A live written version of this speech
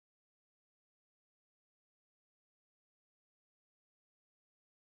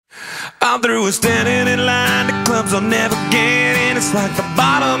I'm through with standing in line to clubs I'll never get in. It's like the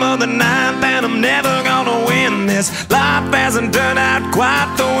bottom of the ninth and I'm never gonna win this. Life hasn't turned out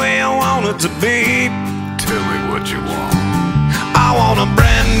quite the way I want it to be. Tell me what you want. I want a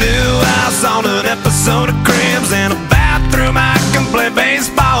brand new house on an episode of Cribs, and a bathroom I can play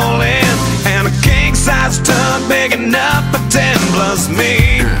baseball in, and a king-size tub big enough for 10 plus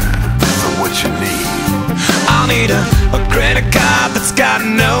me. So what you need? I'll need a credit card that's got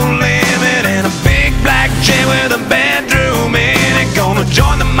no limit, and a big black jet with a bedroom in it. Gonna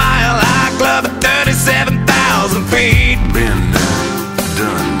join the Mile High Club at 37,000 feet. Been there,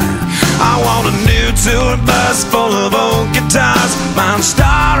 done that. I want a new tour bus full of old guitars, mine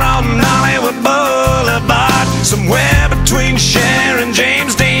star on Hollywood Boulevard. Somewhere between Cher and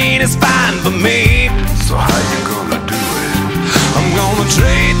James Dean is fine for me. So how you gonna do it? I'm gonna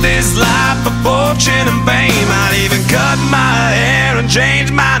trade this life for fortune and fame. I'd even cut my hair and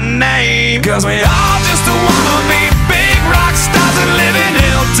change my name, 'cause we all just wanna be big rock stars and live in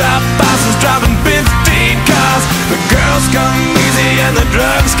hilltop houses, driving 15 cars. The girls come easy and the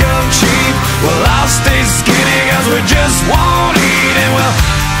drugs come cheap. Well, I'll stay skinny 'cause we just won't eat, and we'll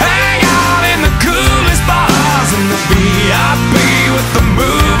hang out in the coolest bars in the VIP with the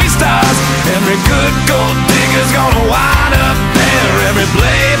movie stars. Every good gold digger's gonna wind up there, every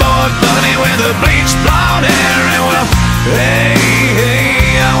playboy bunny with the bleached blonde hair. And well, hey,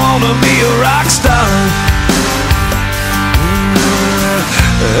 hey, I wanna be a rock star.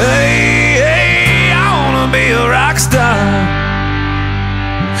 Hey, hey, I wanna be a rock star.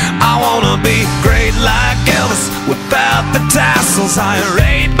 I wanna be great like Elvis without the tassels. Hire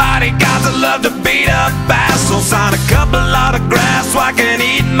 8 bodyguards that love to beat up assholes. Sign a couple autographs so I can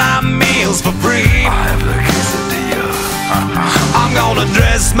eat my meals for free. I have the quesadilla. I'm gonna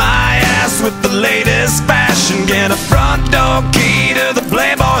dress my ass with the latest fashion, get a front door key to the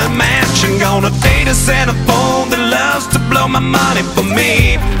Playboy mansion. Gonna date a centerfold that loves to blow my money for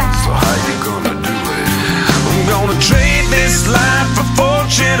me. So how you gonna do it? I'm gonna trade this life for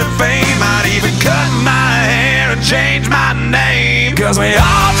fortune and fame. I'd even cut my hair and change my name, 'cause we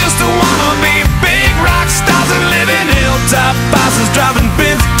all just wanna be big rock stars and live in hilltop houses, driving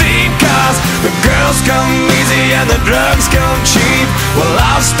 15 cars. The girls come easy and the drugs come cheap. Well,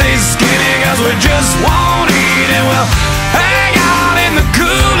 I'll stay skinny 'cause we just won't eat, and we'll hang out in the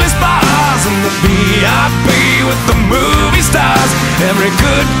coolest bars in the VIP with the movie stars. Every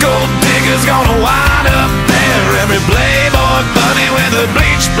good gold digger's gonna wind up there, every playboy bunny with a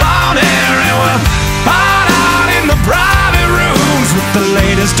bleached blonde hair. And we'll hide out in the private rooms with the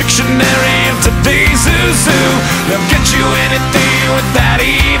latest dictionary of today's who's who. They'll get you anything with that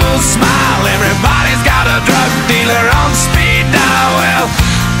evil smile. Everybody's got a drug dealer on speed dial. Well,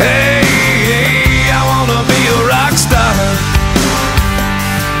 hey, hey, I wanna be a rock star.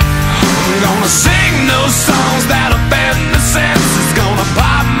 I'm gonna sing those songs that offend the senses. Gonna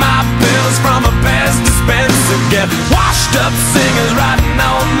pop my pills from a Pez dispenser. Get washed up singers writing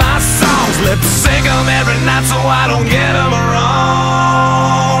all my songs. Lip sync them every night so I don't get them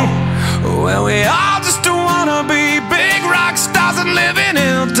wrong. Well, we all just wanna be big rock stars and live in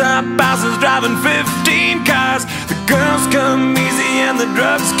hilltop houses, driving 15 cars. The girls come easy and the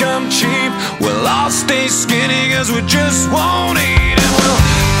drugs come cheap. We'll all stay skinny 'cause we just won't eat, and we'll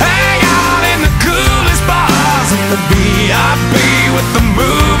hang out in the coolest bars in the VIP with the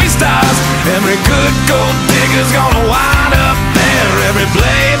movie stars. Every good gold digger's gonna wind up there, every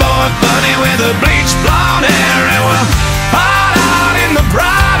playboy bunny with a